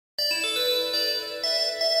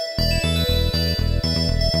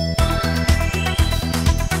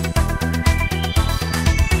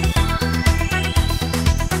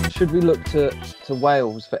Should we look to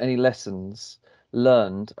Wales for any lessons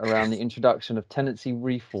learned around the introduction of tenancy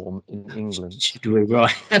reform in England? Should we?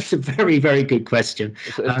 Right. That's a very, very good question.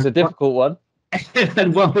 It's a difficult one.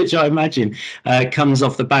 And one which I imagine comes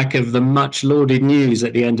off the back of the much lauded news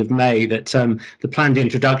at the end of May that the planned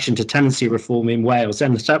introduction to tenancy reform in Wales,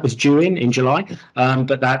 and that was due in July,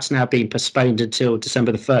 but that's now been postponed until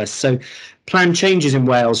December the 1st. So planned changes in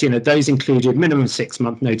Wales, those included minimum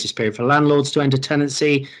 6-month notice period for landlords to enter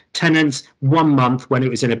tenancy, tenants 1 month when it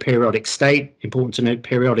was in a periodic state, important to note,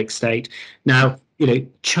 periodic state. Now,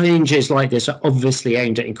 changes like this are obviously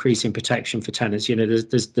aimed at increasing protection for tenants.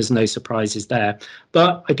 There's no surprises there.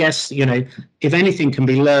 But I guess, if anything can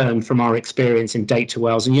be learned from our experience in Date to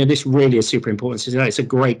Wales, and this really is super important. So it's a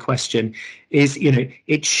great question. Is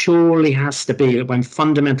it surely has to be that when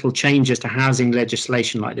fundamental changes to housing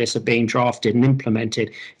legislation like this are being drafted and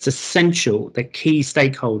implemented, it's essential that key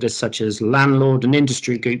stakeholders such as landlord and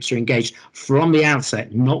industry groups are engaged from the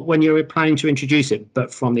outset, not when you're planning to introduce it,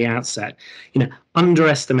 but from the outset.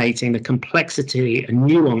 Underestimating the complexity and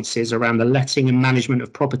nuances around the letting and management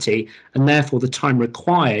of property, and therefore the time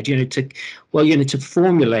required, to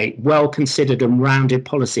formulate well-considered and rounded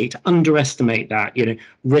policy. To underestimate that,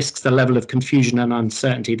 risks the level of confusion and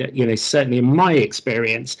uncertainty that, certainly in my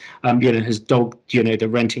experience, has dogged, the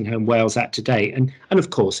Renting Home Wales Act to date. And of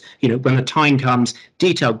course, when the time comes,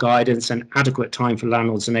 detailed guidance and adequate time for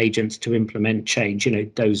landlords and agents to implement change,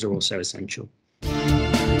 those are also essential.